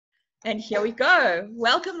And here we go.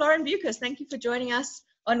 Welcome, Lauren Beukes. Thank you for joining us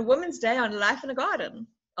on Women's Day on Life in a Garden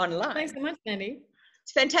online. Thanks so much, Mandi.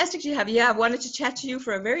 It's fantastic to have you. I've wanted to chat to you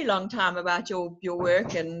for a very long time about your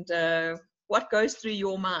work and what goes through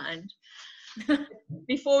your mind.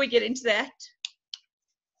 Before we get into that,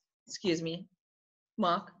 excuse me,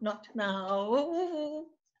 Mark, not now.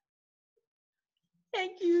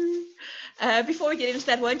 Thank you. Before we get into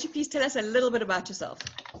that, why don't you please tell us a little bit about yourself?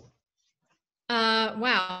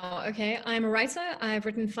 Wow. Okay. I'm a writer. I've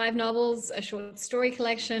written 5 novels, a short story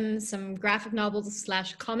collection, some graphic novels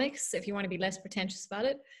 / comics, if you want to be less pretentious about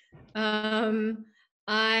it.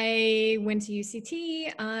 I went to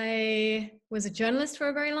UCT. I was a journalist for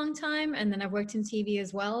a very long time, and then I worked in TV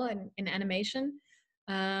as well and in animation.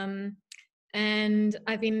 And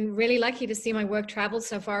I've been really lucky to see my work travel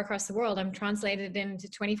so far across the world. I'm translated into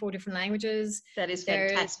 24 different languages. That is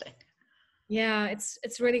fantastic. Yeah,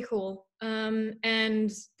 it's really cool.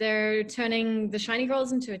 And they're turning The Shiny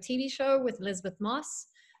Girls into a TV show with Elizabeth Moss,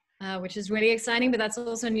 which is really exciting, but that's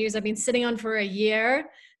also news I've been sitting on for a year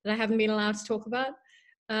that I haven't been allowed to talk about.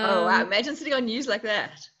 Oh, wow. Imagine sitting on news like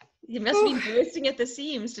that. You must be bursting at the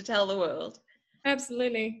seams to tell the world.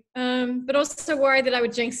 Absolutely. But also worried that I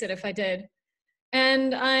would jinx it if I did.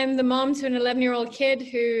 And I'm the mom to an 11-year-old kid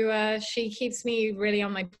who she keeps me really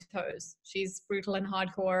on my toes. She's brutal and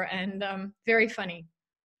hardcore and very funny.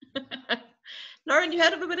 Lauren, you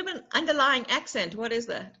had a bit of an underlying accent. What is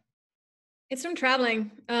that? It's from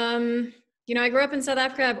traveling. You know, I grew up in South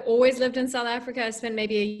Africa. I've always lived in South Africa. I spent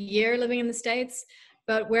maybe a year living in the States.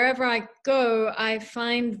 But wherever I go, I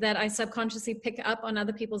find that I subconsciously pick up on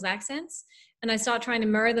other people's accents. And I start trying to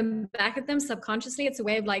mirror them back at them subconsciously. It's a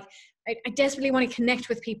way of like, I desperately want to connect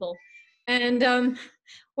with people. And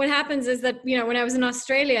what happens is that, you know, when I was in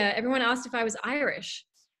Australia, everyone asked if I was Irish.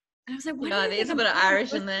 And I was like, what? No, there's a bit of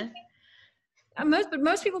Irish in there. But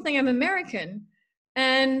most people think I'm American.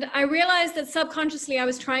 And I realized that subconsciously I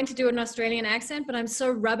was trying to do an Australian accent, but I'm so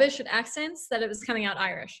rubbish at accents that it was coming out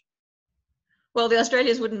Irish. Well, the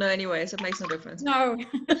Australians wouldn't know anyway, so it makes no difference. No.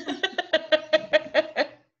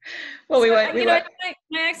 Well,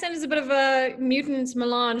 my accent is a bit of a mutant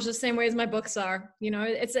melange, the same way as my books are. You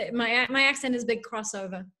know, my accent is a big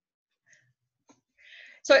crossover.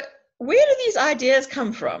 So, where do these ideas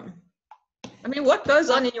come from? I mean, what goes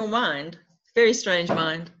on in your mind? Very strange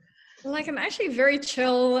mind. Like, I'm actually very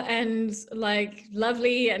chill and like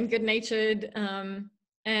lovely and good-natured,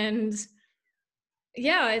 and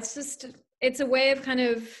yeah, it's a way of kind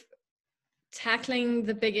of tackling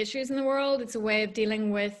the big issues in the world. It's a way of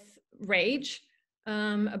dealing with rage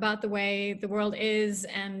about the way the world is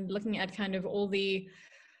and looking at kind of all the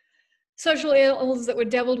social ills that we're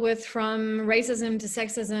dealt with, from racism to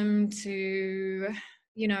sexism to,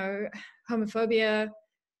 you know, homophobia,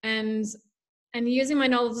 and using my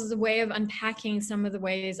novels as a way of unpacking some of the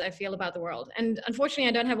ways I feel about the world. And unfortunately,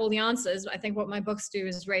 I don't have all the answers. I think what my books do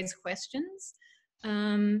is raise questions.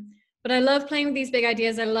 But I love playing with these big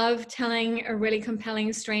ideas. I love telling a really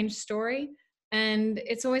compelling, strange story. And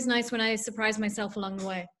it's always nice when I surprise myself along the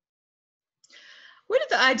way. Where did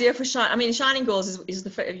the idea for Shining Girls is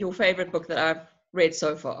your favorite book that I've read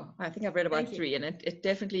so far. I think I've read about 3, and it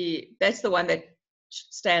definitely, that's the one that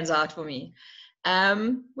stands out for me.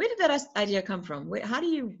 Where did that idea come from? How do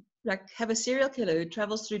you like have a serial killer who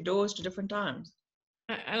travels through doors to different times?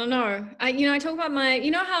 I don't know. I talk about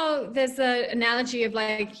you know how there's the analogy of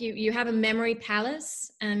like you have a memory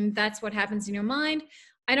palace and that's what happens in your mind.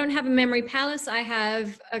 I don't have a memory palace. I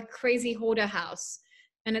have a crazy hoarder house,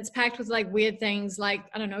 and it's packed with like weird things like,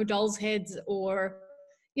 I don't know, dolls' heads or,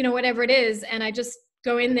 you know, whatever it is. And I just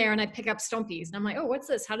go in there and I pick up stompies and I'm like, oh, what's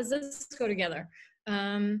this? How does this go together?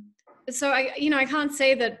 So I can't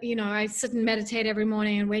say that, you know, I sit and meditate every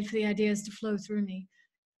morning and wait for the ideas to flow through me.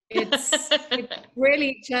 It's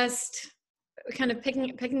really just kind of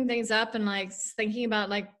picking things up and like thinking about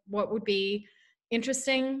like what would be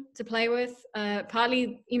interesting to play with.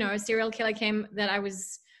 Partly, you know, a serial killer came that I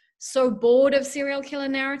was so bored of serial killer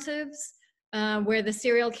narratives, where the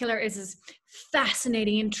serial killer is this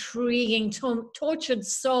fascinating, intriguing, tortured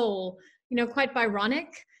soul, you know, quite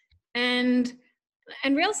Byronic. And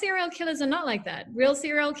real serial killers are not like that. Real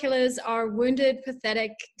serial killers are wounded,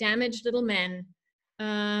 pathetic, damaged little men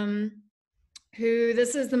who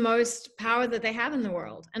this is the most power that they have in the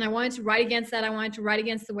world. And I wanted to write against that. I wanted to write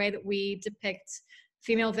against the way that we depict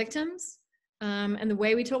female victims and the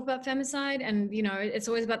way we talk about femicide. And, you know, it's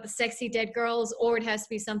always about the sexy dead girls, or it has to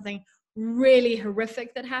be something really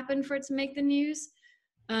horrific that happened for it to make the news.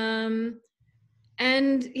 And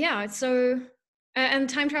yeah, so, and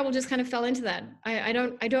time travel just kind of fell into that. I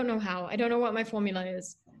don't know how. I don't know what my formula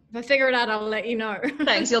is. If I figure it out, I'll let you know.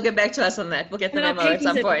 Thanks. You'll get back to us on that. We'll get the And I'll memo at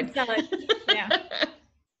some patent it point. and sell it. Yeah.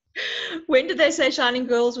 When did they say Shining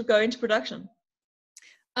Girls would go into production?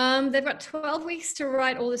 They've got 12 weeks to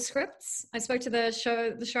write all the scripts. I spoke to the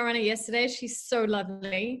showrunner yesterday. She's so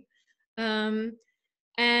lovely. And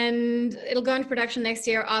it'll go into production next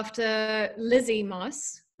year after Lizzie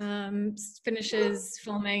Moss finishes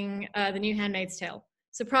filming The New Handmaid's Tale.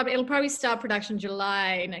 So it'll probably start production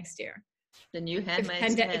July next year. The New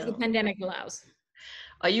Handmaid's Tale. If the pandemic allows.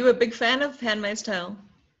 Are you a big fan of Handmaid's Tale?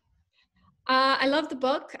 I love the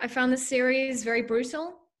book. I found the series very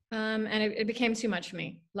brutal. And it became too much for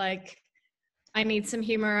me. Like, I need some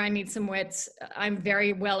humor, I need some wit. I'm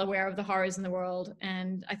very well aware of the horrors in the world,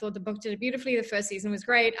 and I thought the book did it beautifully. The first season was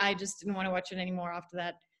great. I just didn't want to watch it anymore after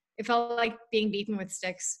that. It felt like being beaten with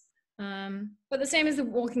sticks. But the same as The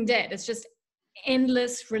Walking Dead. It's just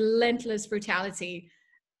endless, relentless brutality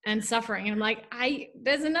and suffering. And I'm like,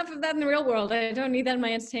 there's enough of that in the real world. I don't need that in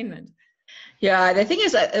my entertainment. Yeah, the thing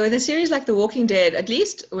is, with a series like The Walking Dead, at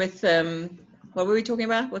least with what were we talking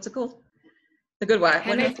about? What's it called? The Good Wife.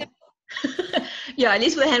 Yeah, at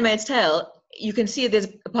least with The Handmaid's Tale, you can see there's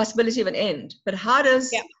a possibility of an end. But how does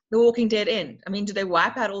The Walking Dead end? I mean, do they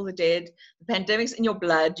wipe out all the dead? The pandemic's in your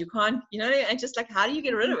blood. You can't, and just like, how do you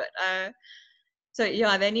get rid of it? So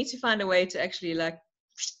yeah, they need to find a way to actually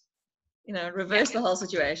reverse the whole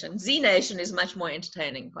situation. Z Nation is much more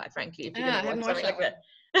entertaining, quite frankly, if you're going to watch something like that.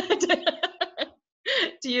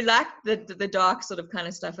 Do you like the dark sort of kind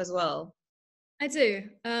of stuff as well? I do,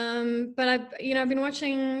 but I've been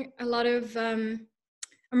watching a lot of. I'm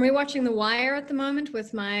rewatching The Wire at the moment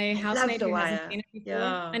with my housemate who hasn't seen it before.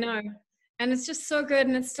 Yeah. I know, and it's just so good,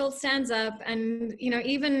 and it still stands up. And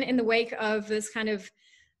even in the wake of this kind of,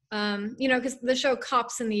 because the show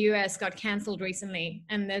Cops in the US got canceled recently,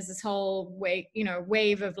 and there's this whole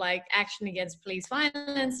wave of like action against police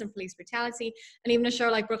violence and police brutality, and even a show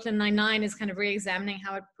like Brooklyn Nine-Nine is kind of re-examining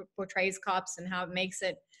how it portrays cops and how it makes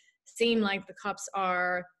it seem like the cops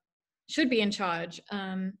should be in charge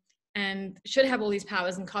and should have all these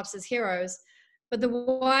powers and cops as heroes. But The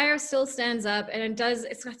Wire still stands up, and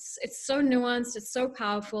it's so nuanced, it's so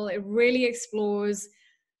powerful. It really explores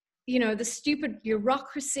the stupid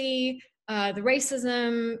bureaucracy, the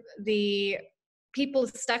racism, the people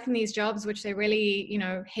stuck in these jobs which they really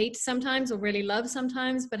hate sometimes or really love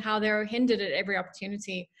sometimes, but how they're hindered at every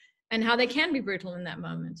opportunity and how they can be brutal in that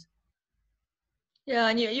moment. Yeah,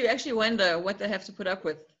 and you actually wonder what they have to put up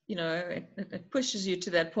with. It pushes you to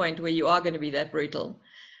that point where you are going to be that brutal.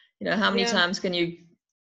 How many times can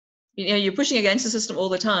you're pushing against the system all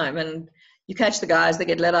the time, and you catch the guys that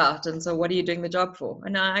get let out, and so what are you doing the job for?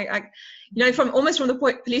 And from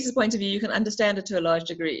the police's point of view, you can understand it to a large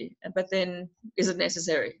degree, but then is it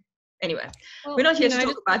necessary? Anyway, we're not here to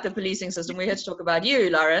talk about the policing system. We're here to talk about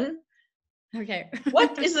you, Lauren. Okay.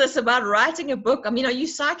 What is this about writing a book? I mean, are you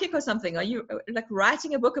psychic or something? Are you like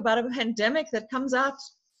writing a book about a pandemic that comes out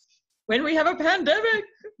when we have a pandemic?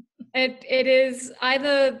 It is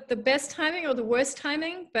either the best timing or the worst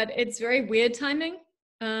timing, but it's very weird timing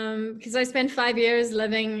because I spent 5 years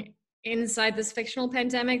living inside this fictional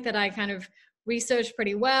pandemic that I kind of researched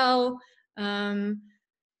pretty well. And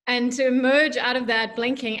to emerge out of that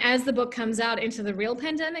blinking as the book comes out into the real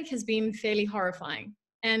pandemic has been fairly horrifying.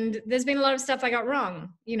 And there's been a lot of stuff I got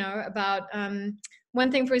wrong, about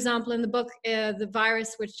one thing, for example, in the book, the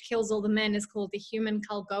virus which kills all the men is called the human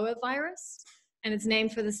Kalgoa virus. And it's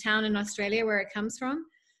named for this town in Australia where it comes from.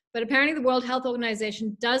 But apparently the World Health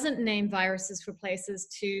Organization doesn't name viruses for places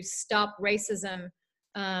to stop racism.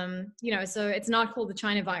 So it's not called the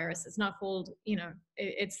China virus. It's not called,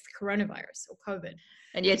 it's coronavirus or COVID.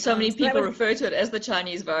 And yet so many people refer to it as the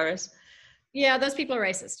Chinese virus. Yeah, those people are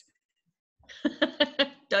racist.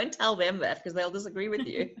 Don't tell them that because they'll disagree with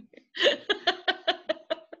you.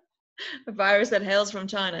 A virus that hails from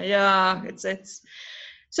China. Yeah, it's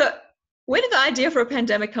so. Where did the idea for a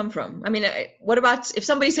pandemic come from? I mean, what about if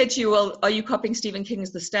somebody said to you, well, are you copying Stephen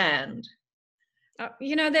King's The Stand?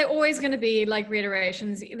 They're always going to be like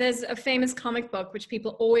reiterations. There's a famous comic book which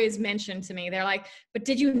people always mention to me. They're like, but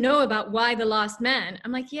did you know about Why the Last Man?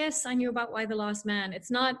 I'm like, yes, I knew about Why the Last Man.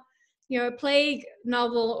 It's not, a plague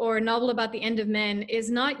novel or a novel about the end of men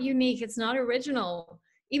is not unique. It's not original.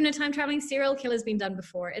 Even a time-traveling serial killer has been done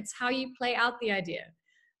before. It's how you play out the idea.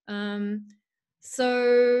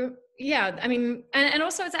 So yeah, I mean, and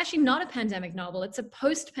also it's actually not a pandemic novel. It's a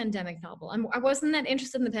post-pandemic novel. I wasn't that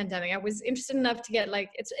interested in the pandemic. I was interested enough to get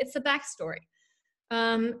it's a backstory.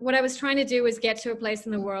 What I was trying to do was get to a place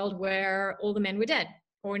in the world where all the men were dead,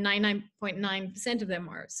 or 99.9% of them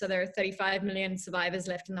were. So there are 35 million survivors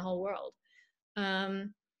left in the whole world.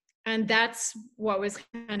 And that's what was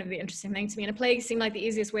kind of the interesting thing to me. And a plague seemed like the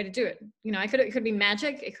easiest way to do it. You know, it could have been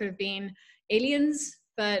magic, it could have been aliens,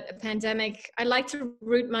 but a pandemic, I like to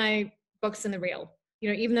root my books in the real. You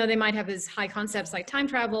know, even though they might have these high concepts like time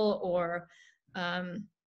travel or,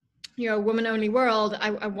 you know, a woman-only world,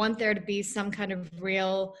 I want there to be some kind of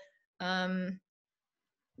real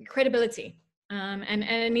credibility. And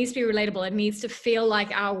it needs to be relatable. It needs to feel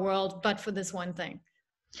like our world, but for this one thing.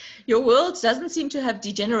 Your world doesn't seem to have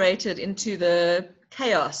degenerated into the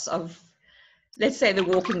chaos of, let's say, The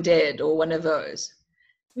Walking Dead or one of those.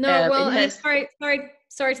 No, well, and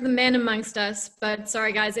sorry to the men amongst us, but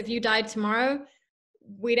sorry guys, if you died tomorrow,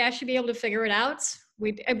 we'd actually be able to figure it out.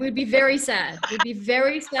 We'd be very sad. We'd be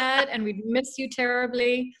very sad, and we'd miss you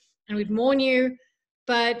terribly, and we'd mourn you.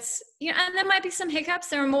 But yeah, and there might be some hiccups.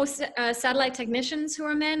 There are more satellite technicians who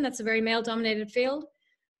are men. That's a very male-dominated field.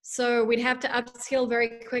 So we'd have to upskill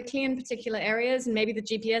very quickly in particular areas, and maybe the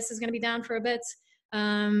GPS is going to be down for a bit.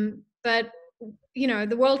 But you know,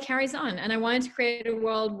 the world carries on, and I wanted to create a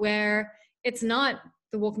world where it's not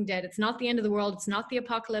The Walking Dead, it's not the end of the world, it's not the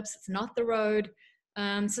apocalypse, it's not the road.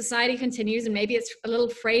 Society continues, and maybe it's a little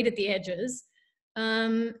frayed at the edges.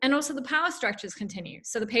 And also the power structures continue.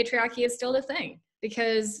 So the patriarchy is still a thing,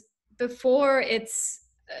 because before it's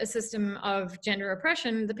a system of gender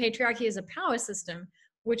oppression, the patriarchy is a power system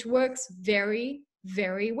which works very,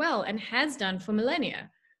 very well and has done for millennia.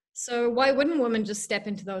 So why wouldn't women just step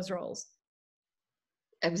into those roles?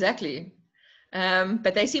 Exactly.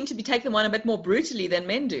 But they seem to be taking them on a bit more brutally than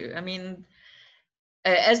men do. I mean,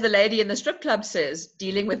 as the lady in the strip club says,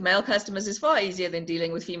 dealing with male customers is far easier than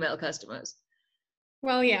dealing with female customers.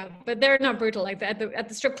 Well, yeah, but they're not brutal like that. At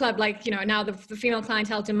the strip club, like, you know, now the female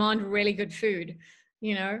clientele demand really good food,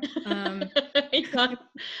 you know. You can't.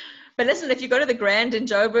 But listen, if you go to the Grand in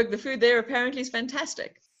Joburg, the food there apparently is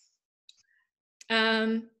fantastic.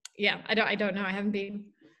 Yeah, I don't know. I haven't been.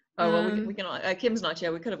 Oh, well, we can. Kim's not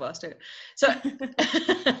here. We could have asked her. So,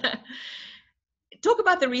 talk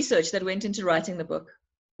about the research that went into writing the book.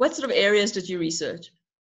 What sort of areas did you research?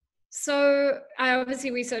 So I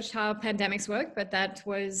obviously researched how pandemics work, but that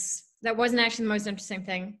wasn't actually the most interesting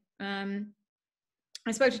thing.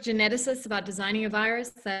 I spoke to geneticists about designing a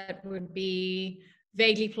virus that would be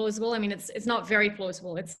vaguely plausible. I mean, it's not very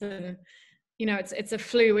plausible. It's a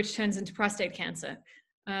flu which turns into prostate cancer.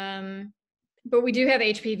 But we do have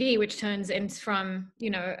HPV, which turns into from,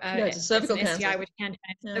 you know, it's a cervical it's an cancer. STI, which can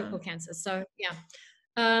turn into cervical cancer. So yeah.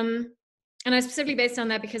 And I specifically based on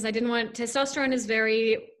that because I didn't want, testosterone is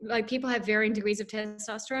very, like, people have varying degrees of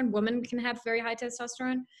testosterone. Women can have very high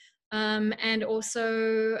testosterone. And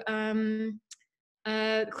also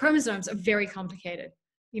chromosomes are very complicated.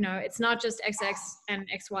 You know, it's not just XX and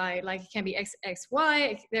XY, like it can be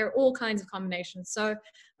XXY. There are all kinds of combinations. So I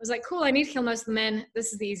was like, cool, I need to kill most of the men.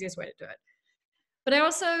 This is the easiest way to do it. But I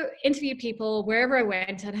also interviewed people wherever I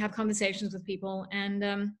went and have conversations with people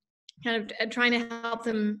and kind of trying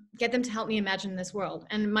to get them to help me imagine this world.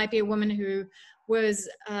 And it might be a woman who was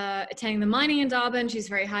attending the mining in Durban. She's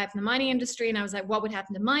very high up in the mining industry. And I was like, what would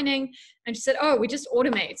happen to mining? And she said, oh, we just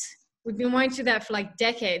automate. We've been wanting to do that for like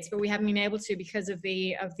decades, but we haven't been able to because of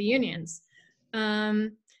the unions.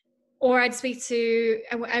 Or I'd speak to,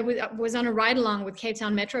 I was on a ride along with Cape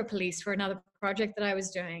Town Metro Police for another project that I was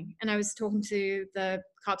doing. And I was talking to the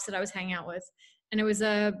cops that I was hanging out with. And it was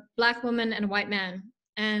a Black woman and a white man.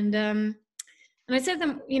 And I said to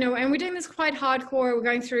them, you know, and we're doing this quite hardcore. We're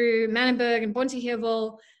going through Manenberg and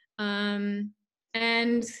Bonteheuvel,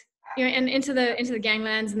 and you know, and into the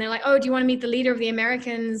ganglands. And they're like, oh, do you want to meet the leader of the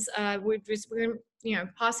Americans? We're you know,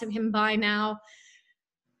 passing him by now.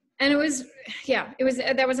 And that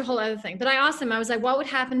was a whole other thing. But I asked them, I was like, what would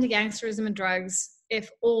happen to gangsterism and drugs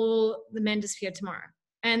if all the men disappeared tomorrow?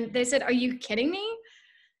 And they said, are you kidding me?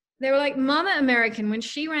 They were like, Mama American, when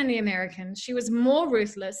she ran the Americans, she was more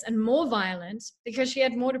ruthless and more violent because she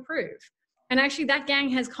had more to prove. And actually that gang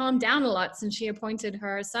has calmed down a lot since she appointed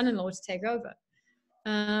her son-in-law to take over.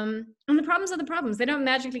 And the problems are the problems. They don't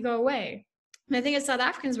magically go away. And I think as South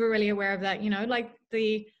Africans, we're really aware of that, you know, like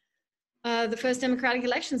the first democratic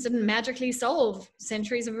elections didn't magically solve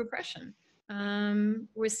centuries of oppression.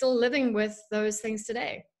 We're still living with those things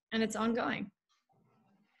today, and it's ongoing.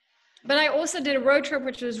 But I also did a road trip,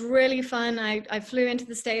 which was really fun. I flew into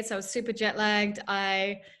the States. I was super jet lagged.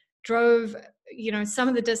 I drove, you know, some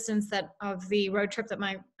of the distance of the road trip that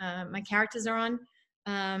my characters are on.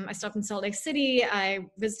 I stopped in Salt Lake City. I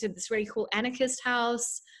visited this really cool anarchist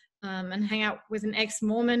house and hang out with an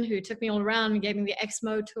ex-Mormon who took me all around and gave me the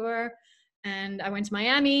Exmo tour. And I went to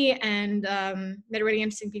Miami and met really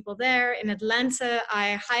interesting people there. In Atlanta,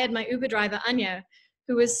 I hired my Uber driver, Anya,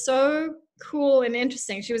 who was so cool and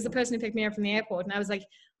interesting. She was the person who picked me up from the airport, and I was like,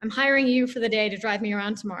 I'm hiring you for the day to drive me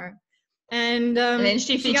around tomorrow. And then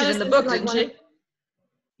she featured in the book, didn't she?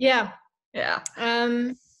 Yeah. Yeah.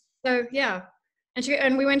 So yeah.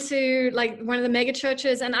 And we went to like one of the mega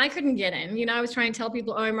churches, and I couldn't get in. You know, I was trying to tell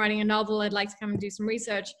people, oh, I'm writing a novel, I'd like to come and do some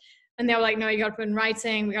research. And they were like, no, you got to put in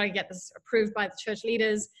writing. We got to get this approved by the church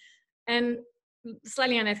leaders. And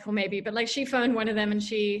slightly unethical maybe, but like she phoned one of them, and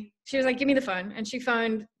she was like, give me the phone. And she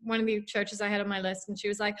phoned one of the churches I had on my list, and she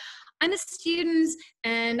was like, I'm a student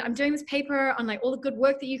and I'm doing this paper on like all the good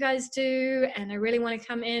work that you guys do, and I really want to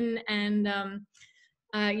come in and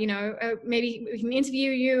maybe we can interview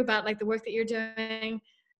you about like the work that you're doing.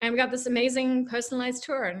 And we got this amazing personalized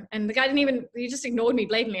tour, and the guy he just ignored me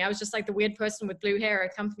blatantly. I was just like the weird person with blue hair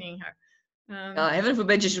accompanying her. Heaven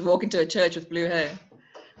forbid you should walk into a church with blue hair.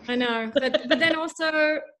 I know, but then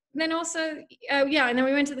also, and then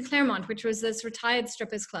we went to the Claremont, which was this retired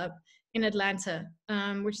strippers club in Atlanta,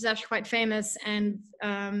 which is actually quite famous, and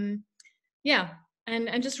and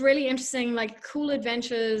just really interesting, like cool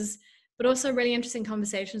adventures, but also really interesting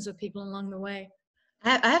conversations with people along the way.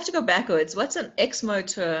 I have to go backwards. What's an Exmo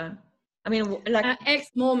tour? I mean, like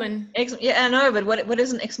ex-Mormon. Yeah, I know, but what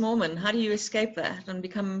is an ex-Mormon? How do you escape that and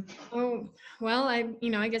become? Oh, well, I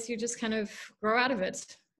guess you just kind of grow out of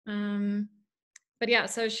it. But yeah,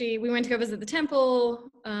 so we went to go visit the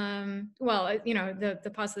temple. The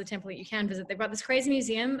parts of the temple that you can visit. They've got this crazy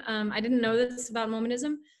museum. I didn't know this about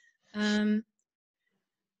Mormonism. And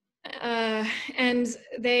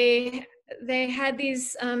they had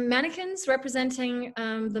these mannequins representing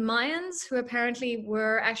the Mayans, who apparently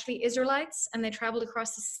were actually Israelites, and they traveled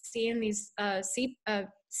across the sea in these seed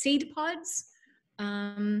pods.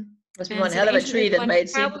 Must be one hell of a tree that made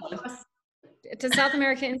seed pods. To South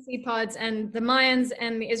America in seed pods, and the Mayans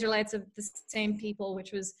and the Israelites of the same people,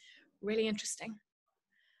 which was really interesting.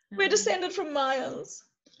 We're descended from Mayans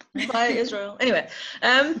by Israel. Anyway,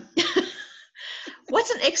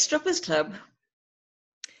 what's an ex-strippers club?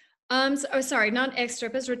 Sorry, not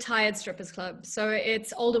ex-strippers, retired strippers club. So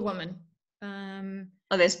it's older women.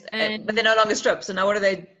 But they're no longer stripped. So now what are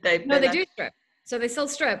they? They do strip. So they still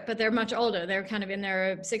strip, but they're much older. They're kind of in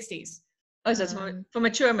their 60s. Oh, so it's for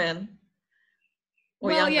mature men. Or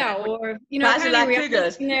apparently we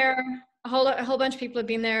have been there. A whole bunch of people have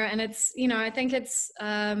been there, and it's, I think it's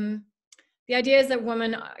the idea is that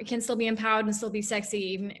women can still be empowered and still be sexy,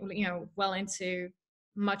 even well into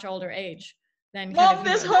much older age. Then love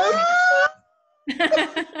this hope.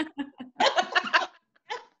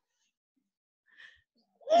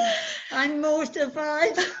 I'm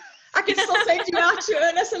mortified. I can still send you out to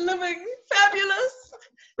earn us a living. Fabulous.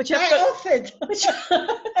 But you have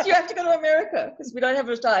to go to America, because we don't have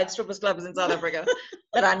retired strippers clubs in South Africa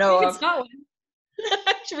that I know of.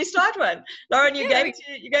 Should we start one? Lauren, you're going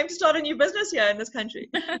to start a new business here in this country.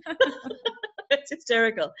 It's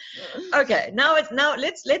hysterical. Okay, now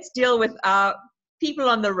let's deal with our people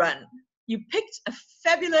on the run. You picked a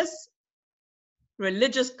fabulous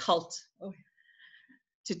religious cult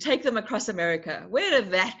to take them across America. Where did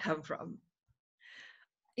that come from?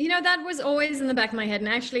 That was always in the back of my head. And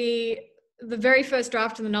actually, the very first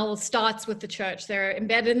draft of the novel starts with the church. They're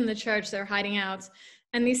embedded in the church. They're hiding out.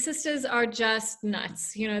 And these sisters are just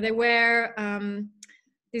nuts. They wear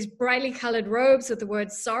these brightly colored robes with the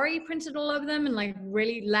word sorry printed all over them in like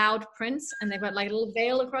really loud prints. And they've got like a little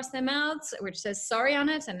veil across their mouths, which says sorry on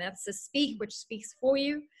it. And that's the speak, which speaks for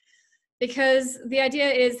you. Because the idea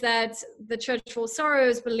is that the Church for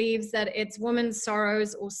Sorrows believes that it's women's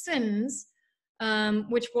sorrows or sins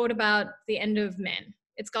which brought about the end of men.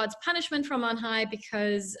 It's God's punishment from on high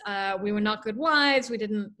because we were not good wives, we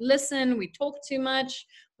didn't listen, we talked too much,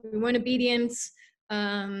 we weren't obedient,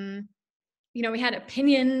 we had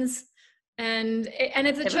opinions, and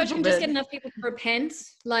if the church can just get enough people to repent,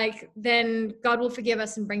 then God will forgive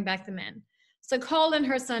us and bring back the men. So Cole and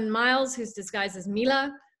her son Miles, who's disguised as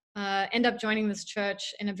Mila, end up joining this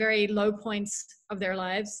church in a very low points of their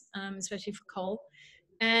lives, especially for Cole.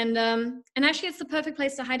 And actually it's the perfect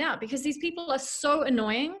place to hide out, because these people are so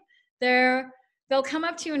annoying. They'll come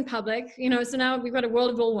up to you in public, so now we've got a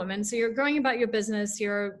world of all women. So you're going about your business,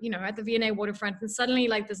 you're, at the V&A waterfront, and suddenly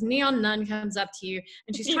like this neon nun comes up to you,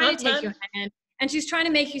 and she's trying to take your hand, and she's trying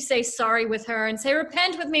to make you say sorry with her and say,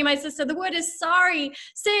 repent with me, my sister. The word is sorry.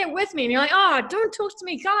 Say it with me. And you're like, oh, don't talk to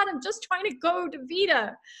me. God, I'm just trying to go to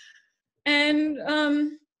Vita. And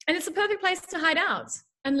it's a perfect place to hide out.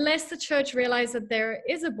 Unless the church realizes that there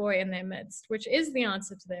is a boy in their midst, which is the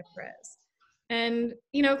answer to their prayers. And,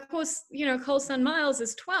 of course, Cole's son Miles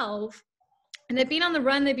is 12, and they've been on the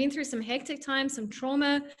run. They've been through some hectic times, some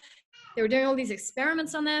trauma. They were doing all these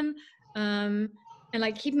experiments on them. and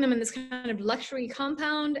like keeping them in this kind of luxury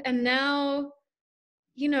compound. And now,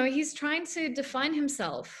 you know, he's trying to define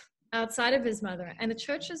himself outside of his mother, and the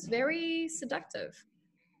church is very seductive.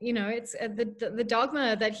 You know, it's the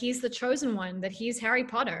dogma that he's the chosen one, that he's Harry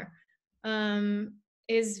Potter,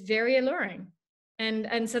 is very alluring.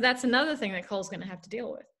 And so that's another thing that Cole's going to have to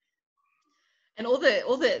deal with. And all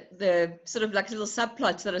the sort of like little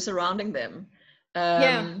subplots that are surrounding them.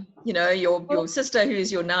 You know, your sister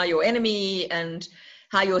who's now your enemy, and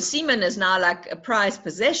how your semen is now like a prized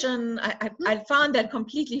possession. I found that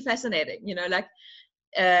completely fascinating. You know, like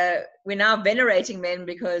we're now venerating men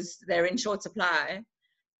because they're in short supply,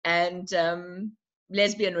 and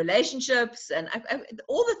lesbian relationships, and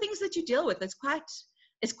all the things that you deal with. It's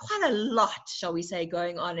quite a lot, shall we say,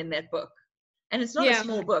 going on in that book. And it's not a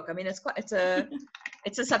small book. I mean, it's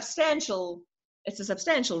a substantial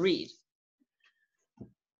read.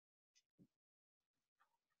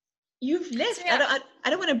 You've left. So, yeah. I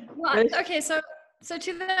don't want to. Well, okay, so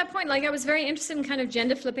to that point, like I was very interested in kind of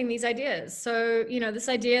gender flipping these ideas. So, you know, this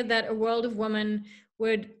idea that a world of women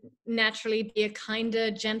would naturally be a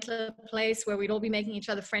kinder, gentler place where we'd all be making each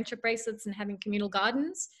other friendship bracelets and having communal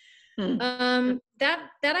gardens. That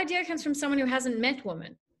idea comes from someone who hasn't met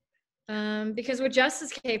women. Because we're just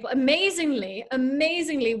as capable, amazingly,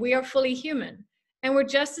 we are fully human. And we're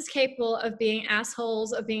just as capable of being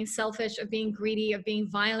assholes, of being selfish, of being greedy, of being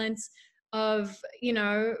violent, of, you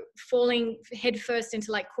know, falling headfirst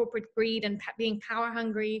into like corporate greed and being power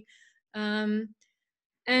hungry. And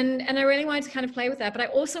I really wanted to kind of play with that. But I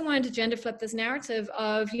also wanted to gender flip this narrative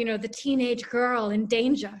of, you know, the teenage girl in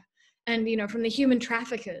danger, and, you know, from the human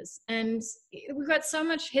traffickers. And we've got so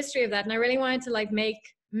much history of that. And I really wanted to like make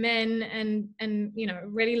men and you know,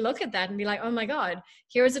 really look at that and be like, oh my God,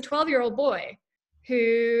 here is a 12-year-old boy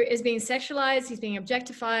who is being sexualized, he's being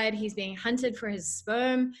objectified, he's being hunted for his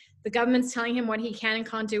sperm, the government's telling him what he can and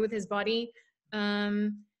can't do with his body.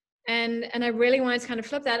 And I really wanted to kind of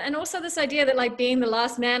flip that. And also this idea that like being the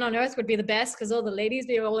last man on earth would be the best because all the ladies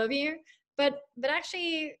be all over you, but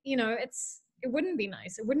actually, you know, it wouldn't be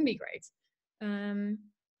nice, it wouldn't be great.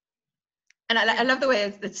 And I love the way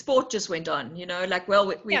that sport just went on, you know, like, well,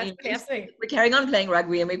 we're carrying on playing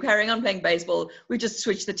rugby and we're carrying on playing baseball. We just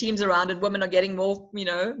switched the teams around and women are getting more, you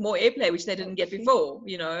know, more airplay, which they didn't get before,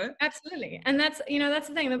 you know. Absolutely. And that's, you know, that's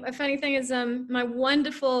the thing. The funny thing is my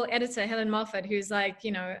wonderful editor, Helen Moffat, who's like,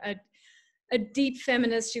 you know, a deep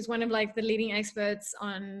feminist. She's one of like the leading experts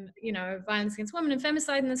on, you know, violence against women and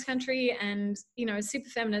femicide in this country, and, you know, a super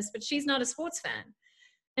feminist, but she's not a sports fan.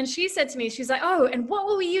 And she said to me, she's like, oh, and what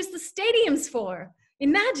will we use the stadiums for?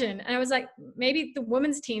 Imagine. And I was like, maybe the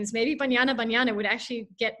women's teams, maybe Banyana would actually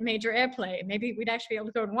get major airplay. Maybe we'd actually be able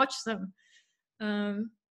to go and watch them.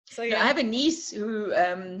 So yeah. I have a niece who,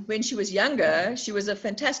 when she was younger, she was a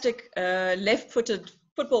fantastic left-footed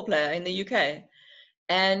football player in the UK.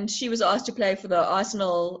 And she was asked to play for the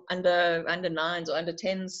Arsenal under 9s or under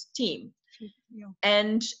 10s team. Yeah.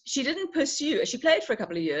 And she didn't pursue, she played for a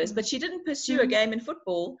couple of years, but she didn't pursue a game in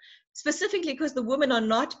football, specifically because the women are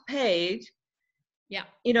not paid,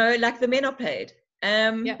 you know, like the men are paid.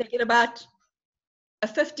 They get about a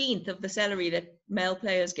 15th of the salary that male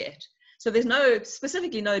players get. So there's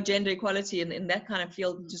specifically no gender equality in that kind of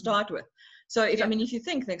field to start with. So if, I mean, if you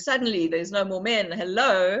think that suddenly there's no more men,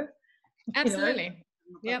 hello. Absolutely. You know?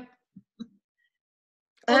 Yep.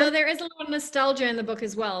 Although there is a lot of nostalgia in the book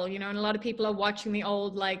as well, you know, and a lot of people are watching the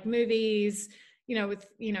old like movies, you know, with,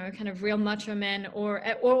 you know, kind of real macho men, or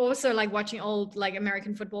also like watching old like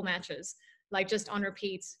American football matches, like just on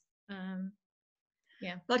repeat.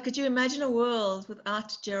 Yeah. But could you imagine a world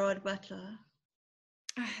without Gerard Butler?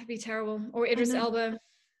 It'd be terrible. Or Idris Elba,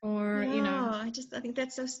 or, you know. I think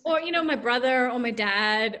that's so. Or, you know, my brother or my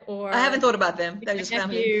dad, or. I haven't thought about them. They're just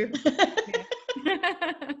family.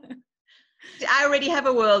 I already have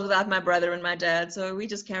a world without my brother and my dad, so we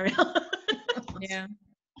just carry on. Yeah.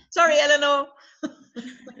 Sorry, Eleanor.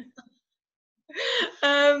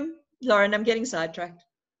 Lauren, I'm getting sidetracked.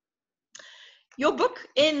 Your book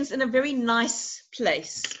ends in a very nice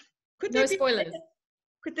place. No spoilers.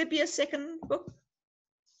 Could there be a second book?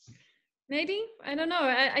 Maybe. I don't know.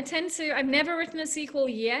 I've never written a sequel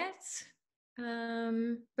yet.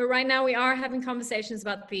 But right now we are having conversations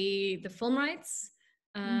about the film rights.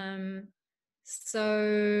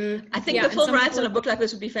 So I think the film rights on a book like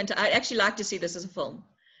this would be fantastic. I'd actually like to see this as a film.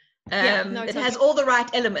 It has all the right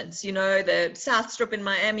elements, you know, the South Strip in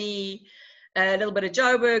Miami, a little bit of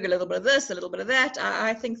Joburg, a little bit of this, a little bit of that.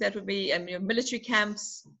 I think that would be, military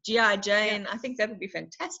camps, G.I. Jane. I think that would be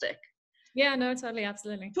fantastic. Yeah, no, totally,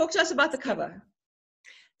 absolutely. Talk to us about the cover.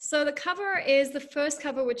 So the cover is the first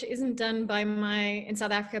cover, which isn't done by in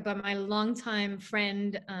South Africa, by my longtime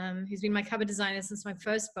friend, who's been my cover designer since my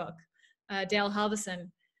first book, Dale Halverson.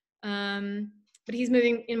 But he's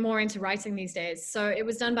moving more into writing these days. So it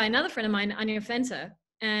was done by another friend of mine, Anya Fenter.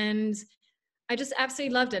 And I just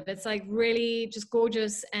absolutely loved it. It's like really just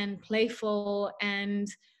gorgeous and playful. And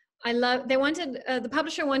the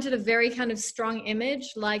publisher wanted a very kind of strong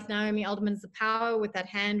image, like Naomi Alderman's The Power, with that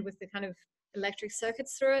hand with the kind of electric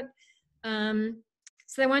circuits through it.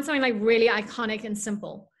 So they want something like really iconic and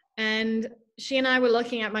simple. And she and I were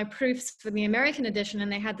looking at my proofs for the American edition,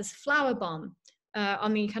 and they had this flower bomb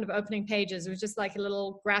on the kind of opening pages. It was just like a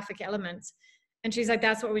little graphic element. And she's like,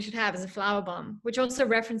 that's what we should have, is a flower bomb, which also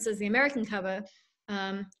references the American cover,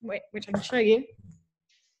 which I can show you.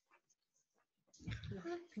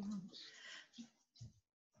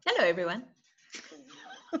 Hello, everyone.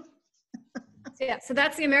 So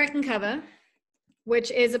that's the American cover,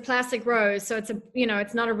 which is a plastic rose. So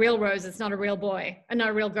it's not a real rose. It's not a real boy and not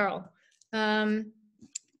a real girl.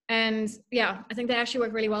 And yeah, I think they actually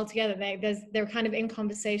work really well together. They're kind of in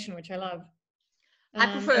conversation, which I love. I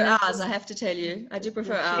prefer ours, I have to tell you. I do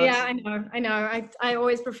prefer ours. Yeah, I know. I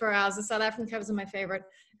always prefer ours. The South African covers are my favorite.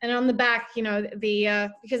 And on the back,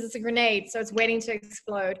 because it's a grenade, so it's waiting to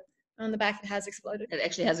explode. On the back, it has exploded. It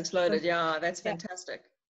actually has exploded. Yeah, that's fantastic.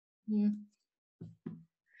 Yeah.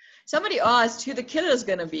 Somebody asked who the killer's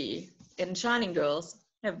going to be in Shining Girls.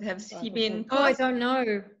 Have he been cast? Oh, I don't know. I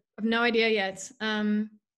have no idea yet. Do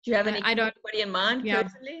you have anybody in mind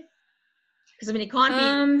personally? Because I mean, he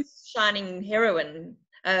can't be Shining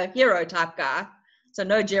hero type guy. So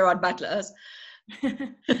no Gerard Butlers. I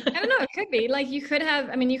don't know. It could be like you could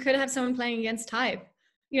have someone playing against type.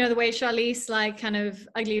 You know, the way Charlize like kind of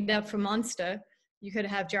uglied up for Monster. You could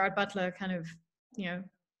have Gerard Butler kind of,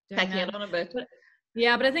 packing it on a bit.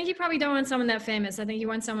 But I think you probably don't want someone that famous. I think you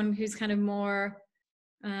want someone who's kind of more,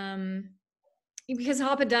 because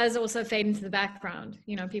Harper does also fade into the background.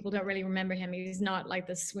 People don't really remember him. He's not like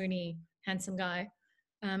the swoony, handsome guy.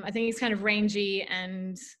 I think he's kind of rangy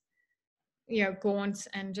and, gaunt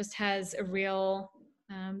and just has a real,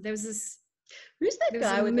 there was this. Who's that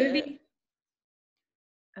guy with movie?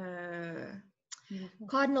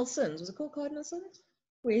 Cardinal Sins. Was it called Cardinal Sins?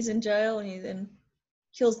 Where he's in jail and he then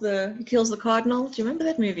kills the cardinal. Do you remember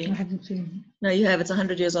that movie? I haven't seen it. No, you have. It's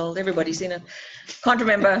 100 years old. Everybody's seen it. Can't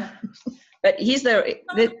remember. But he's the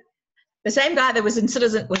same guy that was in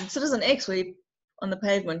Citizen X, where he, on the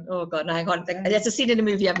pavement. Oh God, no, I can't think. That's a scene in a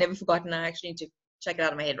movie I've never forgotten. I actually need to check it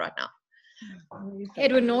out of my head right now.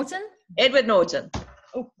 Edward Norton.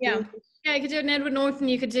 Oh, yeah. Yeah, you could do an Edward Norton.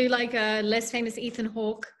 You could do like a less famous Ethan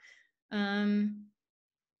Hawke.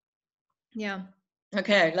 Yeah.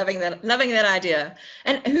 Okay, loving that idea.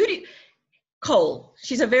 And Cole?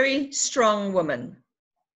 She's a very strong woman.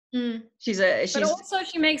 She's but also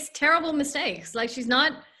she makes terrible mistakes. Like she's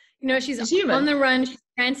not, she's human. On the run. She's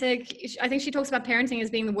frantic. I think she talks about parenting as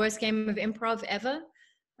being the worst game of improv ever.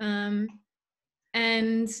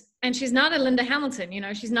 And she's not a Linda Hamilton,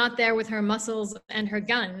 she's not there with her muscles and her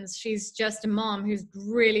guns. She's just a mom who's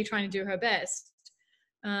really trying to do her best.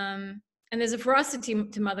 And there's a ferocity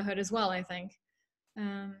to motherhood as well, I think.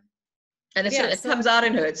 And it comes out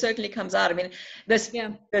in her. It certainly comes out. I mean, this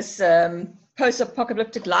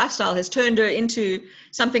post-apocalyptic lifestyle has turned her into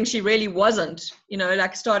something she really wasn't.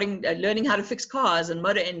 Like starting learning how to fix cars and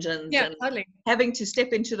motor engines. Yeah, and totally. Having to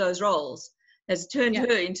step into those roles has turned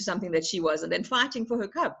her into something that she wasn't, and fighting for her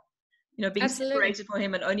cub. Being separated from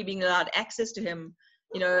him and only being allowed access to him,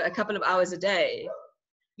 a couple of hours a day,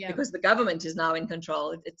 because the government is now in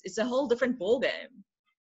control. It's a whole different ball game.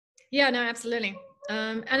 Yeah, no, absolutely.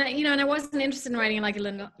 And I wasn't interested in writing like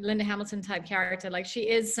a Linda Hamilton type character. Like she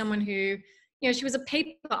is someone who, she was a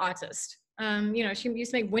paper artist. She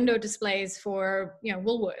used to make window displays for,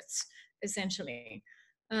 Woolworths, essentially.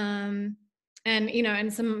 And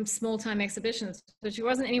some small time exhibitions, but she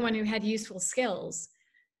wasn't anyone who had useful skills.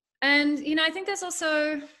 And, I think there's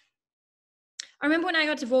also, I remember when I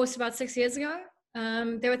got divorced about 6 years ago,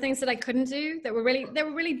 there were things that I couldn't do that were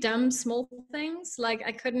really dumb, small things. Like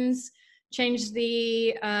I couldn't change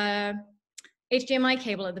the HDMI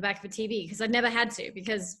cable at the back of a TV because I'd never had to,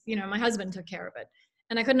 because, my husband took care of it.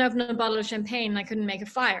 And I couldn't open a bottle of champagne and I couldn't make a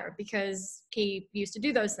fire because he used to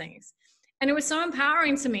do those things. And it was so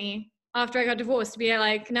empowering to me after I got divorced to be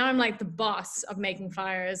like, now I'm like the boss of making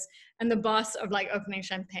fires and the boss of like opening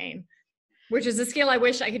champagne, which is a skill I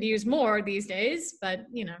wish I could use more these days, but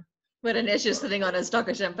But unless you're sitting on a stock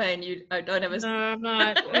of champagne, you don't have a... No, I'm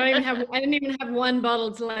not. I didn't even have one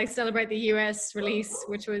bottle to like celebrate the US release,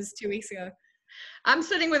 which was 2 weeks ago. I'm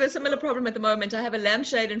sitting with a similar problem at the moment. I have a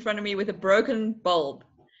lampshade in front of me with a broken bulb.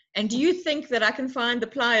 And do you think that I can find the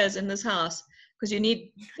pliers in this house? Because you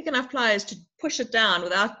need thick enough pliers to push it down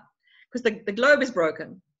without, because the globe is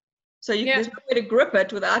broken. So there's no way to grip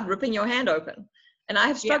it without ripping your hand open. And I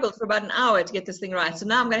have struggled for about an hour to get this thing right. So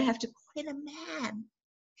now I'm going to have to call in a man.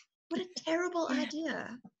 What a terrible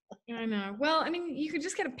idea. I know. Well, I mean, you could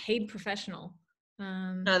just get a paid professional.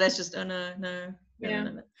 No, that's just, no.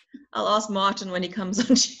 I'll ask Martin when he comes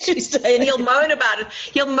on Tuesday, and he'll moan about it.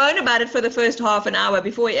 He'll moan about it for the first half an hour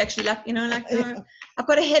before he actually, no, I've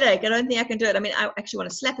got a headache. I don't think I can do it. I mean, I actually want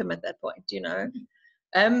to slap him at that point,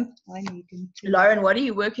 I need him too. Lauren, what are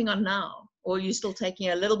you working on now? Or are you still taking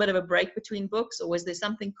a little bit of a break between books, or was there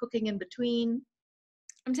something cooking in between?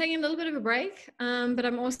 I'm taking a little bit of a break, but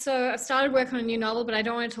I've started work on a new novel, but I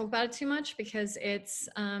don't want to talk about it too much because it's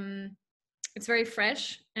very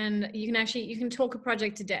fresh, and you can talk a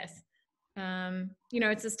project to death.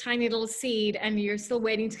 It's this tiny little seed, and you're still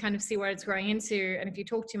waiting to kind of see what it's growing into. And if you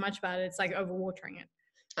talk too much about it, it's like overwatering it.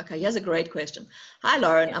 Okay, here's a great question. Hi,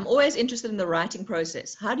 Lauren. Yeah. I'm always interested in the writing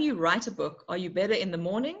process. How do you write a book? Are you better in the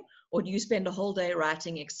morning, or do you spend a whole day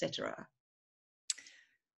writing, etc.?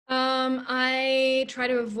 I try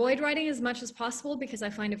to avoid writing as much as possible because I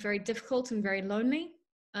find it very difficult and very lonely.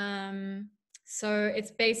 So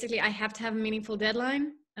it's basically, I have to have a meaningful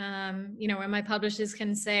deadline, where my publishers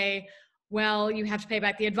can say, well, you have to pay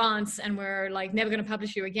back the advance and we're like never going to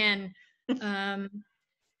publish you again.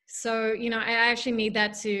 So, I actually need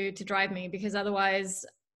that to drive me, because otherwise,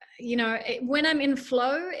 when I'm in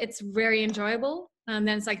flow, it's very enjoyable. Then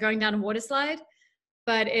it's like going down a water slide.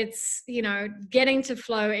 But it's, getting to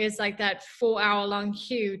flow is like that 4-hour-long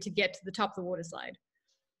queue to get to the top of the water slide.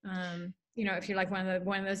 If you're like one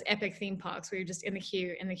of those epic theme parks where you're just in the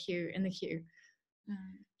queue.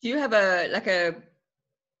 Do you have a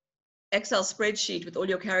Excel spreadsheet with all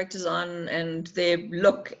your characters on and their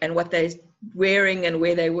look and what they're wearing and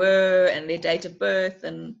where they were and their date of birth,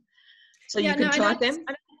 and so you can chart them?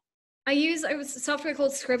 I use a software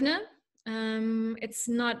called Scrivener. It's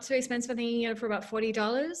not too expensive. I think you can get it for about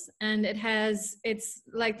 $40, and it's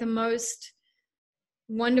like the most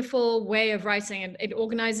wonderful way of writing. It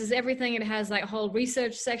organizes everything. It has like a whole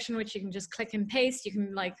research section, which you can just click and paste. You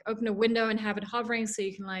can like open a window and have it hovering, so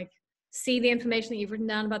you can like see the information that you've written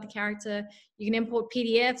down about the character. You can import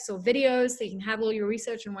PDFs or videos, so you can have all your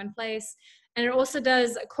research in one place. And it also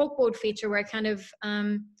does a corkboard feature where it kind of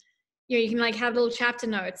you can like have little chapter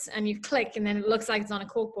notes, and you click and then it looks like it's on a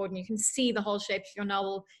corkboard, and you can see the whole shape of your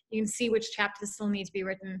novel. You can see which chapters still need to be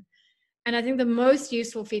written. And I think the most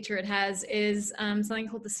useful feature it has is something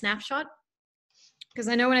called the snapshot. Because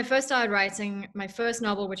I know when I first started writing my first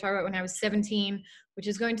novel, which I wrote when I was 17, which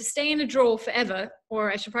is going to stay in a drawer forever,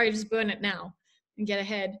 or I should probably just burn it now and get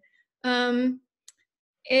ahead.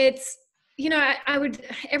 It's, I would,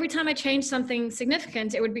 every time I changed something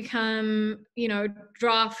significant, it would become,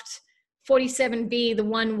 draft 47B, the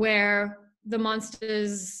one where the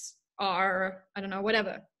monsters are, I don't know,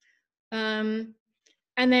 whatever.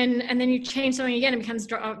 And then you change something again, it becomes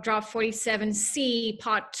draft 47C,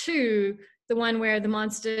 part 2, the one where the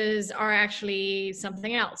monsters are actually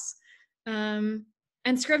something else. And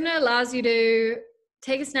Scrivener allows you to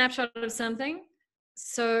take a snapshot of something,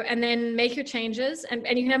 and then make your changes, and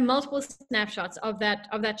you can have multiple snapshots of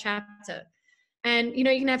that chapter. And you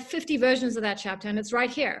can have 50 versions of that chapter, and it's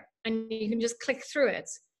right here, and you can just click through it.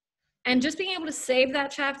 And just being able to save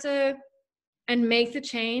that chapter and make the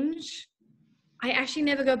change, I actually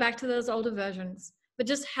never go back to those older versions, but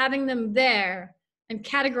just having them there and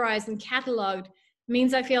categorized and cataloged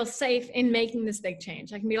means I feel safe in making this big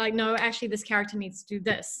change. I can be like, no, actually this character needs to do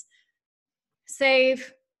this.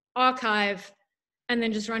 Save, archive, and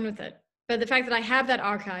then just run with it. But the fact that I have that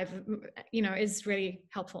archive, is really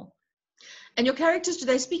helpful. And your characters, do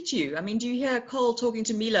they speak to you? I mean, do you hear Cole talking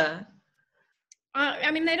to Mila?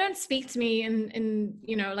 They don't speak to me in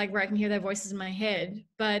like where I can hear their voices in my head,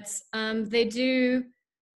 but they do.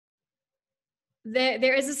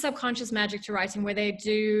 There is a subconscious magic to writing where they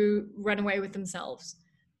do run away with themselves.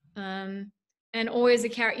 And always a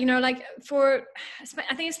character, I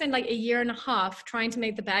think I spent like 1.5 years trying to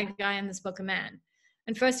make the bad guy in this book a man.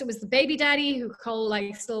 And first it was the baby daddy who Cole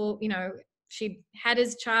like still, she had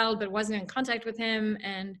his child but wasn't in contact with him,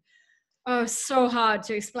 and so hard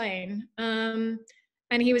to explain. And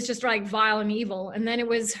he was just like vile and evil. And then it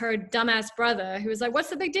was her dumbass brother who was like, what's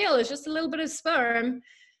the big deal? It's just a little bit of sperm.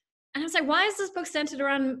 And I was like, why is this book centered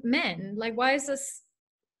around men? Like, why is this,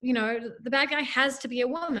 the bad guy has to be a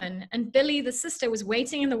woman. And Billy, the sister, was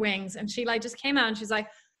waiting in the wings, and she like just came out and she's like,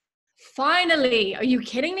 finally, are you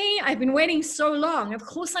kidding me? I've been waiting so long. Of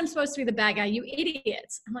course I'm supposed to be the bad guy, you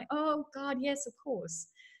idiot. I'm like, oh God, yes, of course.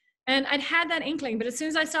 And I'd had that inkling, but as soon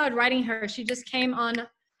as I started writing her, she just came on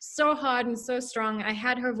so hard and so strong. I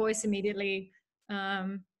had her voice immediately,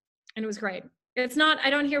 and it was great. It's not, I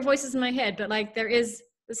don't hear voices in my head, but like there is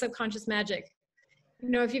the subconscious magic. You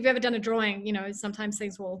know, if you've ever done a drawing, you know, sometimes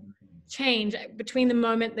things will change between the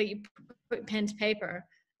moment that you put pen to paper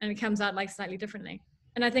and it comes out like slightly differently.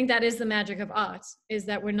 And I think that is the magic of art, is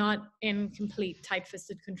that we're not in complete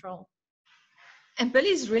tight-fisted control. And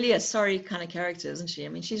Billy's really a sorry kind of character, isn't she? I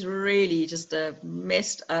mean, she's really just a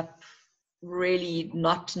messed up, really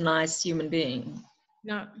not nice human being.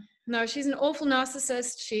 No, she's an awful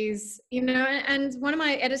narcissist. She's, you know, and one of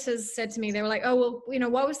my editors said to me, they were like, oh, well, you know,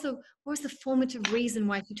 what was the formative reason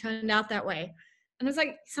why she turned out that way? And I was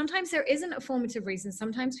like, sometimes there isn't a formative reason.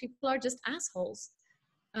 Sometimes people are just assholes.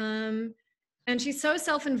 And she's so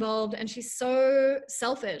self-involved and she's so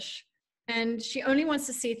selfish. And she only wants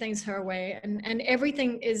to see things her way, and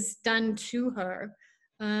everything is done to her.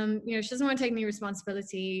 You know, she doesn't want to take any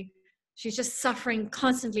responsibility. She's just suffering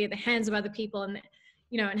constantly at the hands of other people, and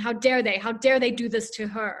you know, and how dare they do this to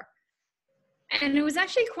her? And it was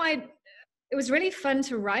actually it was really fun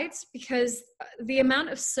to write, because the amount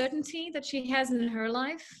of certainty that she has in her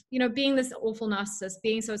life, you know, being this awful narcissist,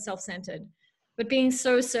 being so self-centered, but being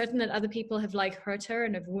so certain that other people have like hurt her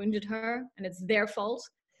and have wounded her and it's their fault,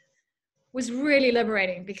 was really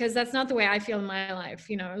liberating, because that's not the way I feel in my life,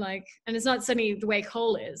 you know, like, and it's not certainly the way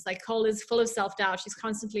Cole is. Like, Cole is full of self-doubt. She's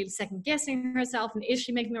constantly second guessing herself, and is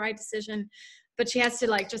she making the right decision? But she has to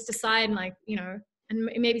like just decide, and like, you know, and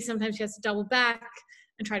maybe sometimes she has to double back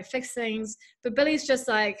and try to fix things. But Billy's just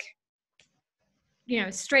like, you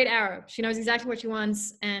know, straight arrow. She knows exactly what she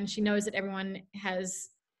wants, and she knows that everyone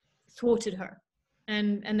has thwarted her.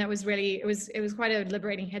 And that was really, it was quite a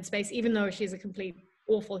liberating headspace, even though she's a complete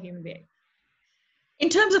awful human being. In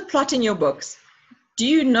terms of plotting your books, do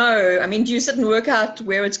you know, I mean, do you sit and work out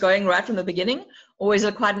where it's going right from the beginning, or is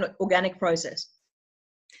it quite an organic process?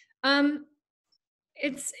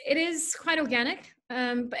 It is quite organic,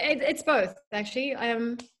 but it's both, actually.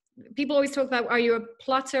 People always talk about, are you a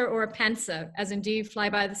plotter or a pantser, as in, do you fly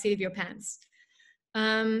by the seat of your pants?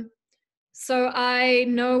 So I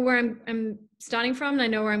know where I'm starting from, and I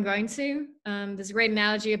know where I'm going to. There's a great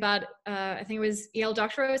analogy about, I think it was E.L.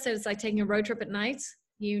 Doctorow said, it's like taking a road trip at night.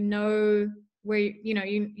 You know where, you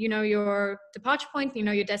know your departure point, you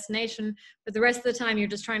know your destination, but the rest of the time you're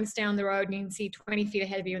just trying to stay on the road, and you can see 20 feet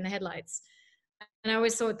ahead of you in the headlights. And I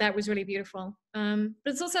always thought that was really beautiful. But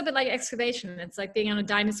it's also a bit like excavation. It's like being on a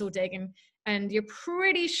dinosaur dig, and you're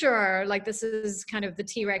pretty sure like this is kind of the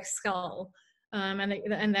T-Rex skull. And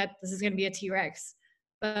that this is going to be a T-Rex,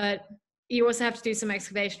 but you also have to do some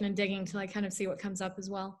excavation and digging to like kind of see what comes up as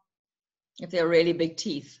well. If they're really big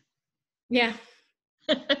teeth. Yeah.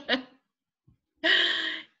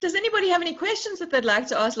 Does anybody have any questions that they'd like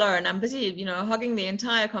to ask Lauren? I'm busy, you know, hogging the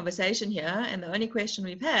entire conversation here, and the only question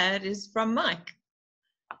we've had is from Mike.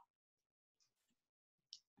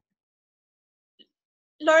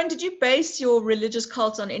 Lauren, did you base your religious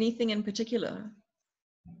cults on anything in particular?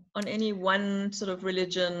 On any one sort of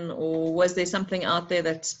religion, or was there something out there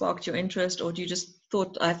that sparked your interest, or do you just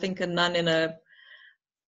thought, I think a nun in a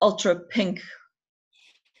ultra pink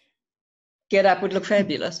get up would look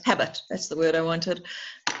fabulous? Habit, that's the word I wanted.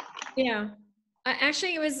 Yeah,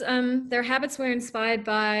 actually it was, their habits were inspired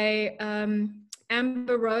by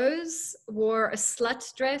Amber Rose wore a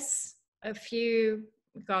slut dress a few,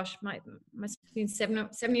 gosh, must have been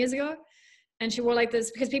seven years ago. And she wore like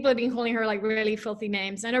this, because people have been calling her like really filthy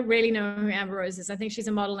names. I don't really know who Amber Rose is. I think she's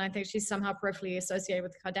a model, and I think she's somehow peripherally associated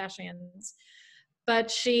with the Kardashians.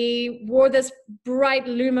 But she wore this bright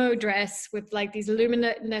Lumo dress with like these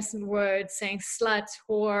luminescent words saying slut,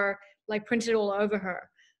 whore, like printed all over her.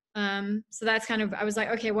 So that's kind of, I was like,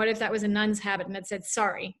 okay, what if that was a nun's habit and it said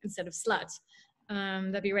sorry instead of slut?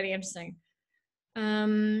 That'd be really interesting.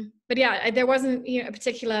 But yeah, there wasn't, you know, a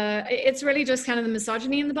particular, it's really just kind of the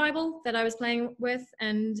misogyny in the Bible that I was playing with,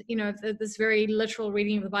 and, you know, this very literal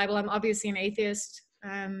reading of the Bible. I'm obviously an atheist,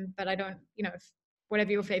 but I don't, you know,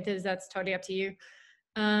 whatever your faith is, that's totally up to you.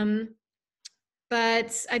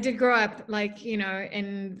 But I did grow up, like, you know,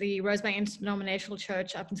 in the Rosebank Interdenominational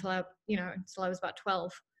Church up until I was about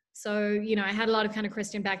 12. So, you know, I had a lot of kind of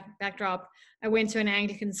Christian backdrop. I went to an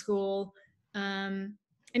Anglican school.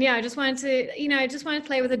 And yeah, I just wanted to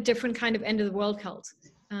play with a different kind of end of the world cult,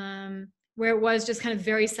 where it was just kind of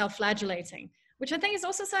very self-flagellating, which I think is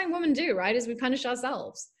also something women do, right? Is we punish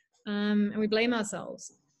ourselves, and we blame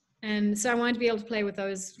ourselves. And so I wanted to be able to play with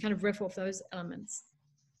those, kind of riff off those elements.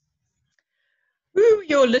 Who were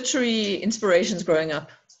your literary inspirations growing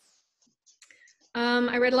up?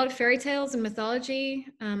 I read a lot of fairy tales and mythology.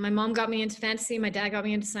 My mom got me into fantasy. My dad got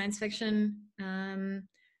me into science fiction.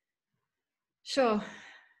 Sure.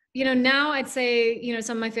 Now I'd say,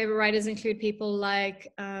 some of my favorite writers include people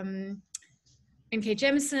like N.K.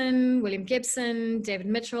 Jemisin, William Gibson, David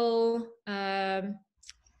Mitchell.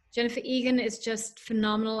 Jennifer Egan is just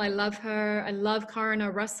phenomenal. I love her. I love Karen O.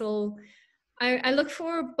 Russell. I look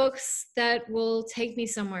for books that will take me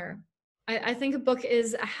somewhere. I think a book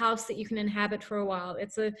is a house that you can inhabit for a while.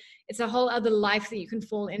 It's a whole other life that you can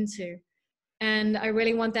fall into. And I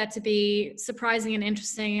really want that to be surprising and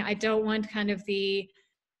interesting. I don't want kind of the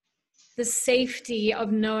safety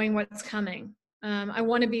of knowing what's coming. I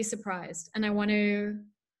want to be surprised, and I want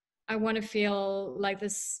to feel like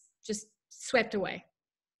this just swept away.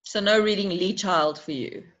 So no reading Lee Child for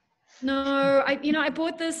you? No, I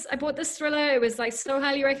bought this thriller. It was like so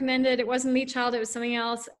highly recommended. It wasn't Lee Child, it was something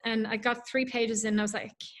else. And I got 3 pages in and I was like,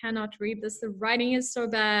 I cannot read this. The writing is so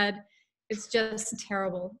bad. It's just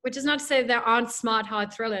terrible. Which is not to say there aren't smart,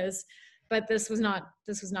 hard thrillers, but this was not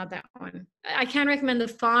that one. I can recommend The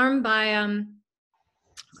Farm by,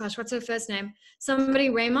 what's her first name? Somebody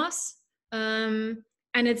Ramos. And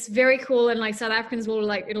it's very cool. And like South Africans will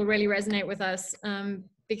it'll really resonate with us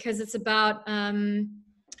because it's about,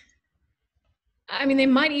 they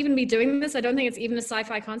might even be doing this. I don't think it's even a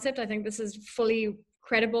sci-fi concept. I think this is fully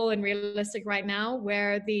credible and realistic right now,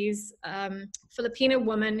 where these Filipino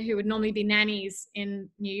women who would normally be nannies in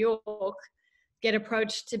New York get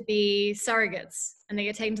approached to be surrogates, and they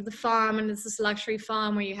get taken to the farm, and it's this luxury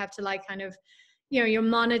farm where you have to you're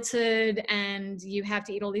monitored and you have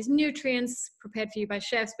to eat all these nutrients prepared for you by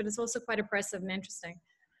chefs, but it's also quite oppressive and interesting.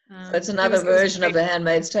 So it's another version of The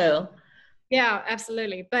Handmaid's Tale. Yeah,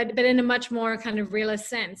 absolutely. But in a much more kind of realist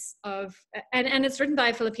sense of, and it's written by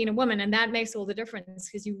a Filipino woman, and that makes all the difference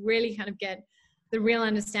because you really kind of get the real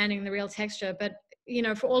understanding, the real texture. But,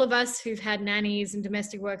 for all of us who've had nannies and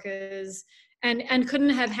domestic workers and couldn't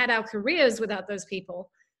have had our careers without those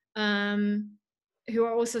people, who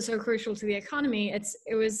are also so crucial to the economy,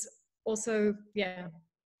 it was also, it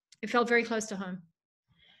felt very close to home.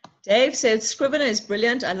 Dave said, Scrivener is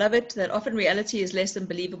brilliant. I love it. That often reality is less than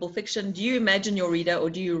believable fiction. Do you imagine your reader,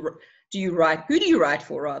 or do you write? Who do you write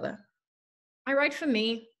for, rather? I write for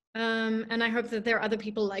me, and I hope that there are other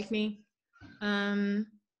people like me. And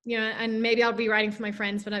maybe I'll be writing for my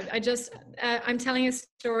friends, but I'm telling a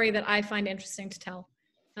story that I find interesting to tell.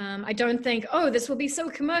 I don't think, this will be so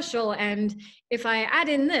commercial, and if I add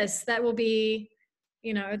in this, that will be,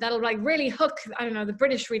 that'll really hook, I don't know, the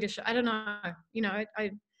British readership. I don't know,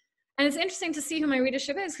 and it's interesting to see who my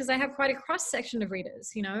readership is, because I have quite a cross section of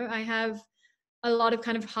readers. I have a lot of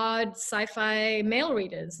kind of hard sci-fi male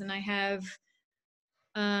readers, and I have,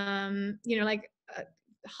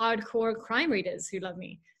 hardcore crime readers who love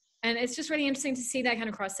me. And it's just really interesting to see that kind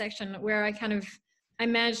of cross section where I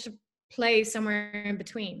managed to play somewhere in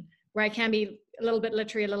between, where I can be a little bit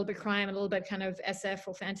literary, a little bit crime, a little bit kind of SF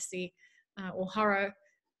or fantasy or horror.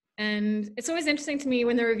 And it's always interesting to me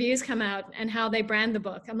when the reviews come out and how they brand the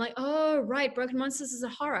book. I'm like, oh, right, Broken Monsters is a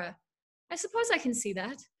horror. I suppose I can see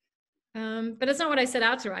that. But it's not what I set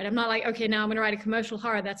out to write. I'm not like, okay, now I'm going to write a commercial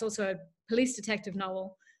horror that's also a police detective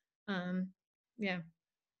novel. Yeah.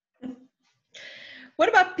 What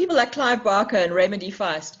about people like Clive Barker and Raymond E.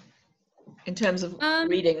 Feist in terms of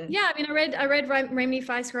reading? Yeah, I read Raymond E.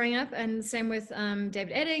 Feist growing up, and same with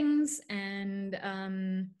David Eddings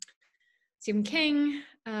and Stephen King.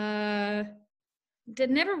 Did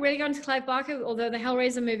never really got into Clive Barker, although the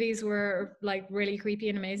Hellraiser movies were really creepy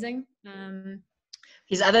and amazing.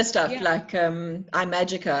 His other stuff like I,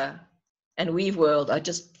 Magica and Weave World are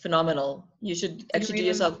just phenomenal. You should actually do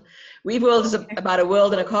yourself. Weave World is about a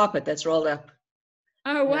world in a carpet that's rolled up.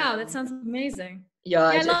 Oh wow, that sounds amazing. Yeah,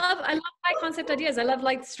 I love high concept ideas. I love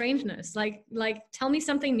strangeness. Like tell me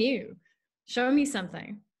something new, show me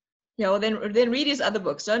something. Yeah, well then read his other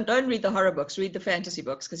books. Don't read the horror books. Read the fantasy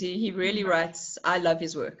books, because he really writes. I love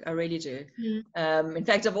his work. I really do. In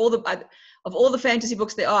fact, of all the fantasy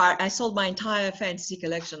books there are, I sold my entire fantasy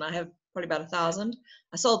collection. I have probably about 1,000.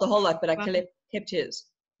 I sold the whole lot, but I kept his.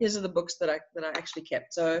 His are the books that I actually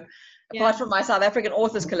kept. So apart from my South African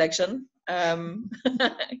authors collection,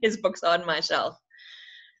 his books are on my shelf.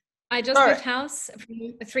 I just moved house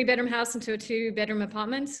from a 3-bedroom house into a 2-bedroom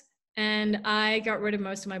apartment, and I got rid of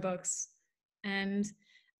most of my books, and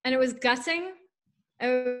it was gutting.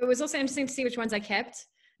 It was also interesting to see which ones I kept,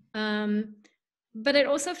 but it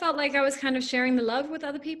also felt like I was kind of sharing the love with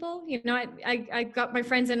other people. I got my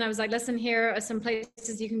friends in. I was like, listen, here are some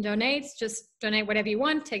places you can donate. Just donate whatever you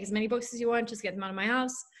want. Take as many books as you want. Just get them out of my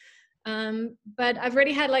house. But I've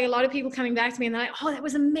already had like a lot of people coming back to me and they're like, oh, that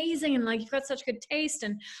was amazing. And like, you've got such good taste.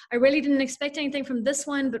 And I really didn't expect anything from this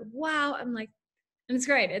one, but wow. I'm like, and it's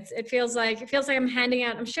great. It feels like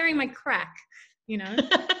I'm sharing my crack, you know,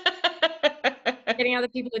 getting other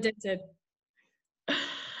people addicted.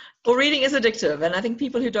 Well, reading is addictive. And I think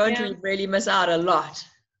people who don't read really miss out a lot.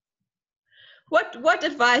 What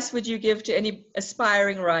advice would you give to any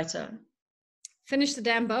aspiring writer? Finish the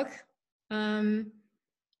damn book.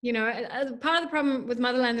 You know, part of the problem with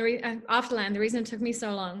Afterland, the reason it took me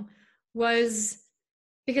so long was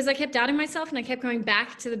because I kept doubting myself and I kept going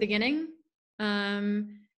back to the beginning. And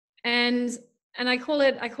I call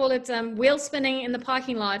it wheel spinning in the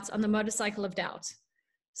parking lot on the motorcycle of doubt.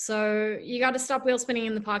 So you got to stop wheel spinning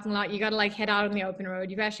in the parking lot. You got to like head out on the open road.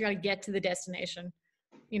 You've actually got to get to the destination.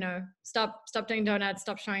 You know, stop doing donuts,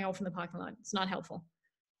 stop showing off in the parking lot. It's not helpful.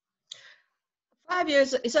 5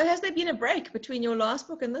 years. So has there been a break between your last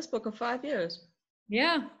book and this book of 5 years?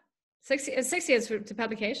 Yeah. 6 years to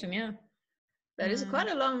publication. Yeah. That is quite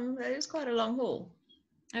a long haul.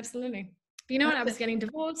 Absolutely. But you know what? I was getting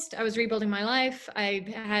divorced. I was rebuilding my life.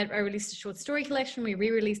 I released a short story collection. We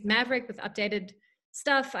re-released Maverick with updated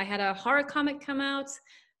stuff. I had a horror comic come out.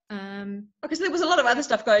 Because there was a lot of other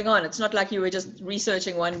stuff going on. It's not like you were just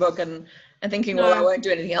researching one book and thinking, well, I won't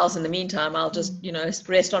do anything else in the meantime. I'll just,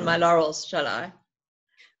 rest on my laurels, shall I?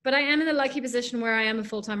 But I am in the lucky position where I am a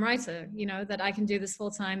full-time writer, you know, that I can do this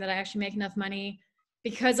full-time, that I actually make enough money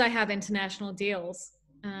because I have international deals.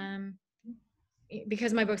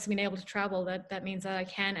 Because my books have been able to travel, that means that I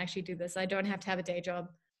can actually do this. I don't have to have a day job.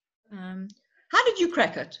 How did you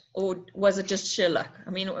crack it? Or was it just sheer luck? I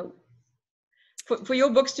mean, for your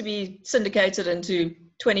books to be syndicated into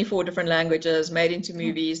 24 different languages, made into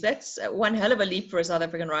movies, that's one hell of a leap for a South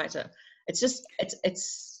African writer.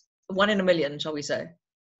 It's one in a million, shall we say.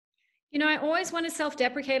 You know, I always want to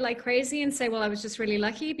self-deprecate like crazy and say, well, I was just really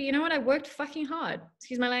lucky. But you know what? I worked fucking hard.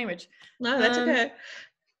 Excuse my language. No, that's okay.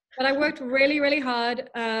 But I worked really, really hard.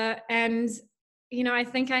 And, you know, I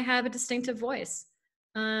think I have a distinctive voice.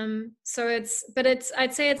 I'd say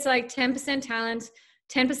it's like 10% talent,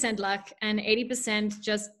 10% luck, and 80%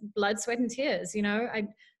 just blood, sweat, and tears. You know, I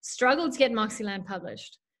struggled to get Moxieland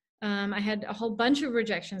published. I had a whole bunch of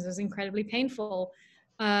rejections. It was incredibly painful.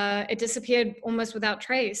 It disappeared almost without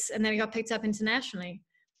trace, and then it got picked up internationally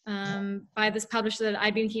by this publisher that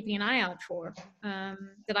I'd been keeping an eye out for,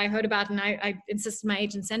 that I heard about, and I insisted my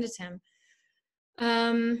agent send it to him.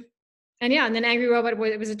 And then Angry Robot,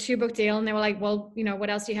 it was a 2-book deal, and they were like, well, you know,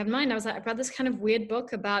 what else do you have in mind? I was like, I've got this kind of weird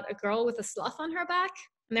book about a girl with a sloth on her back.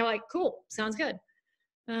 And they were like, cool, sounds good.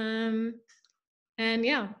 And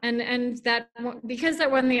that, because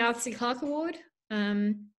that won the Arthur C. Clarke Award,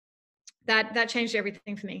 that changed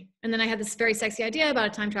everything for me. And then I had this very sexy idea about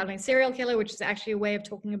a time-traveling serial killer, which is actually a way of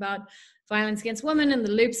talking about violence against women and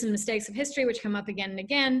the loops and mistakes of history, which come up again and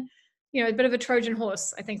again. You know, a bit of a Trojan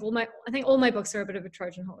horse. I think all my books are a bit of a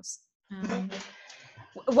Trojan horse.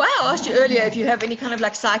 Well, I asked you earlier if you have any kind of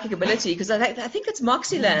like psychic ability, because I think it's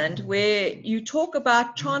Moxieland where you talk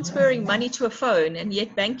about transferring money to a phone, and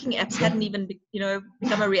yet banking apps hadn't even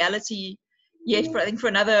become a reality yet for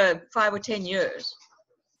another 5 or 10 years.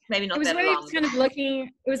 Maybe not that long.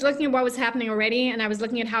 It was looking at what was happening already, and I was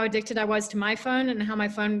looking at how addicted I was to my phone and how my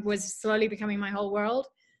phone was slowly becoming my whole world.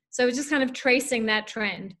 So it was just kind of tracing that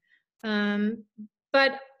trend.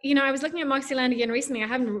 But you know, I was looking at Moxieland again recently. I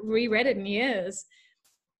haven't reread it in years.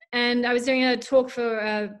 And I was doing a talk for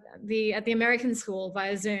at the American School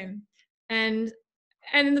via Zoom. And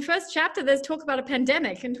in the first chapter, there's talk about a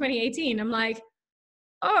pandemic in 2018. I'm like,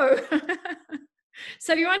 oh.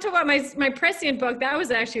 So if you want to talk about my prescient book, that was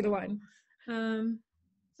actually the one. So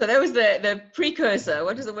that was the precursor.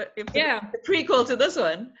 What is it? The prequel to this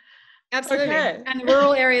one. Absolutely. Okay. And the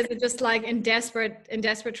rural areas are just like in desperate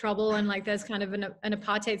trouble, and like there's kind of an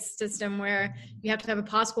apartheid system where you have to have a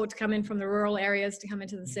passport to come in from the rural areas to come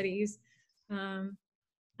into the cities. And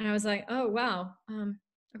I was like, oh wow,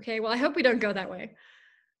 okay, well I hope we don't go that way.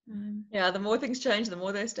 The more things change, the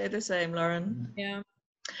more they stay the same, Lauren. Yeah.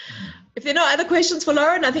 If there are no other questions for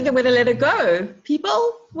Lauren, I think I'm going to let her go.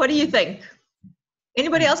 People, what do you think?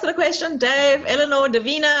 Anybody else got a question? Dave, Eleanor,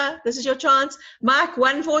 Davina, this is your chance. Mike,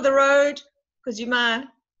 one for the road, because you're my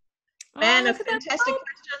man of fantastic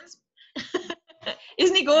questions.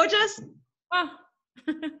 Isn't he gorgeous? Oh.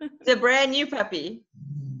 It's a brand new puppy.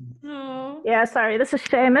 Oh. Yeah, sorry, this is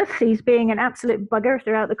Seamus. He's being an absolute bugger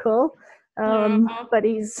throughout the call. But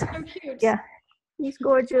he's so cute. Yeah, he's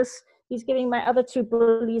gorgeous. He's giving my other 2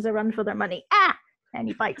 bullies a run for their money. And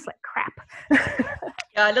he bites like crap.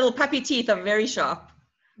 Yeah, little puppy teeth are very sharp.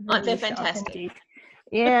 Aren't they fantastic?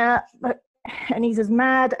 Yeah, but and he's as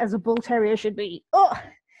mad as a bull terrier should be. Oh,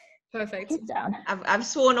 Perfect. he's down. I've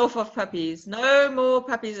sworn off of puppies. No more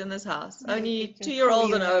puppies in this house. No, Only it's a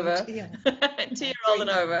 2-year-old and 4-year-old, over. yeah. 2-year-old and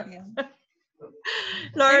over. Yeah.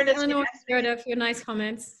 Lauren, Thanks, Eleanor, Gerda, for your nice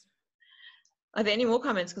comments. Are there any more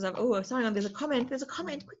comments? Because sorry, there's a comment. There's a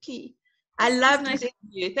comment quickly. I loved this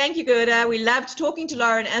interview. Thank you, Gerda. We loved talking to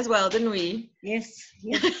Lauren as well, didn't we? Yes,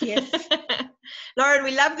 yes, yes. Lauren,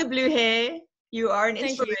 we love the blue hair. You are an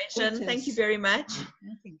Thank you. inspiration. Thank you very much.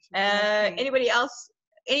 I think she's lovely. Anybody else?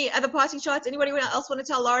 Any other parting shots? Anybody else want to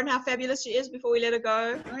tell Lauren how fabulous she is before we let her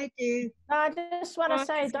go? I do. I just want to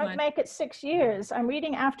say, don't make it 6 years. I'm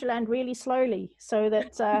reading Afterland really slowly so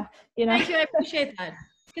that, Thank you, I appreciate that.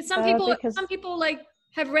 Because some people like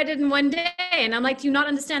have read it in one day, and I'm like, do you not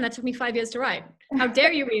understand? That took me 5 years to write. How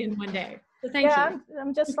dare you read it in one day? So thank you.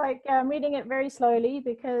 I'm just like, I'm reading it very slowly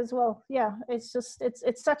because, well, yeah, it's just,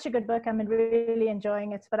 it's such a good book. I'm really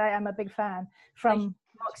enjoying it, but I am a big fan from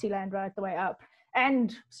Moxieland right the way up.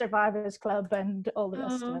 And Survivors Club and all the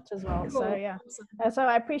rest of it as well. Cool. So yeah, so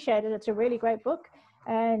I appreciate it. It's a really great book,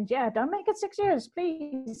 and yeah, don't make it 6 years,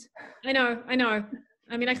 please. I know.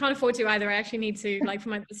 I mean, I can't afford to either. I actually need to, like, for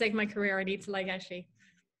the sake of my career, I need to, like, actually,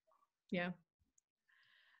 yeah.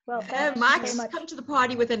 Well, Mike's come to the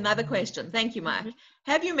party with another question. Thank you, Mike.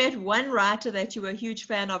 Have you met one writer that you were a huge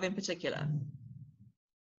fan of in particular?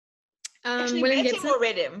 Actually, William met Gibson. him or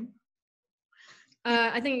read him?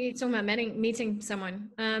 I think you're talking about meeting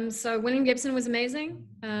someone. So William Gibson was amazing.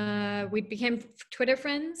 We became Twitter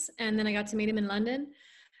friends, and then I got to meet him in London.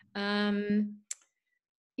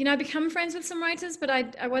 I become friends with some writers, but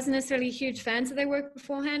I wasn't necessarily a huge fan of their work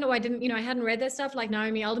beforehand, or I hadn't read their stuff, like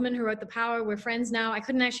Naomi Alderman, who wrote The Power. We're friends now. I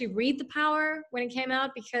couldn't actually read The Power when it came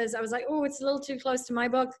out because I was like, oh, it's a little too close to my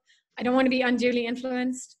book. I don't want to be unduly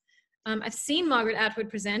influenced. I've seen Margaret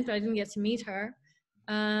Atwood present, but I didn't get to meet her.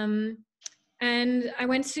 And I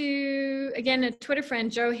went to, again, a Twitter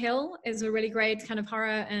friend, Joe Hill, is a really great kind of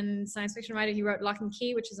horror and science fiction writer. He wrote Lock and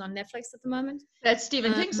Key, which is on Netflix at the moment. That's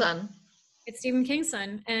Stephen King's son. It's Stephen King's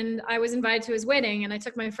son. And I was invited to his wedding, and I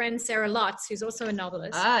took my friend Sarah Lotz, who's also a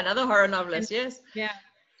novelist. Ah, another horror novelist, yes. Yeah.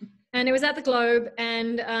 And it was at the Globe,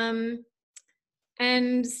 and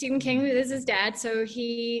Stephen King is his dad. So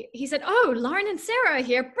he said, oh, Lauren and Sarah are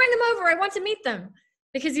here. Bring them over. I want to meet them.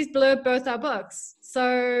 Because he's blurred both our books.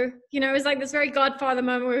 So, it was like this very Godfather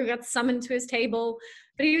moment where we got summoned to his table.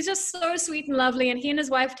 But he was just so sweet and lovely. And he and his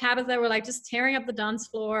wife, Tabitha, were like just tearing up the dance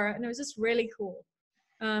floor. And it was just really cool.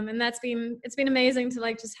 And it's been amazing to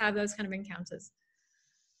like just have those kind of encounters.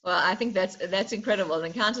 Well, I think that's incredible. An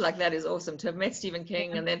encounter like that is awesome. To have met Stephen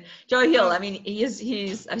King and then Joe Hill. I mean,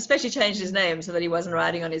 he's especially changed his name so that he wasn't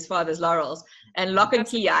riding on his father's laurels. And Lock and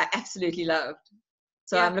Key, I absolutely loved.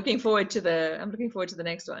 So yeah. I'm looking forward to the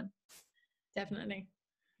next one. Definitely.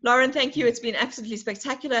 Lauren, thank you. It's been absolutely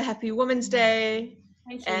spectacular. Happy Women's Day.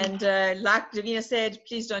 Thank you. And like Davina said,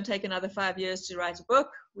 please don't take another 5 years to write a book.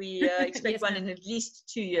 We expect yes, one in at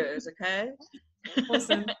least 2 years, okay?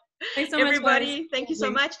 Awesome. Thanks so Everybody, much, thank you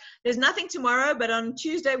so much. There's nothing tomorrow, but on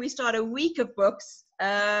Tuesday we start a week of books.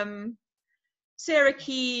 Sarah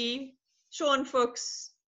Key, Sean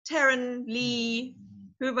Fuchs, Taryn Lee,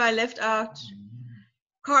 who have I left out?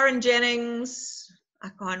 Karen Jennings, I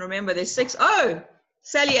can't remember, there's 6. Oh,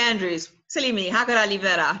 Sally Andrews, silly me, how could I leave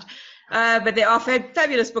that out? But there are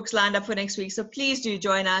fabulous books lined up for next week, so please do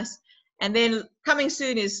join us. And then coming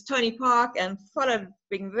soon is Tony Park, and following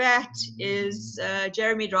that is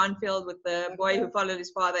Jeremy Dronfield with the boy who followed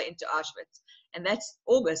his father into Auschwitz. And that's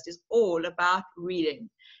August is all about reading.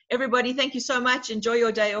 Everybody, thank you so much. Enjoy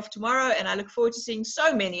your day off tomorrow, and I look forward to seeing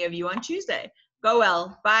so many of you on Tuesday. Go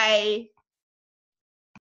well. Bye.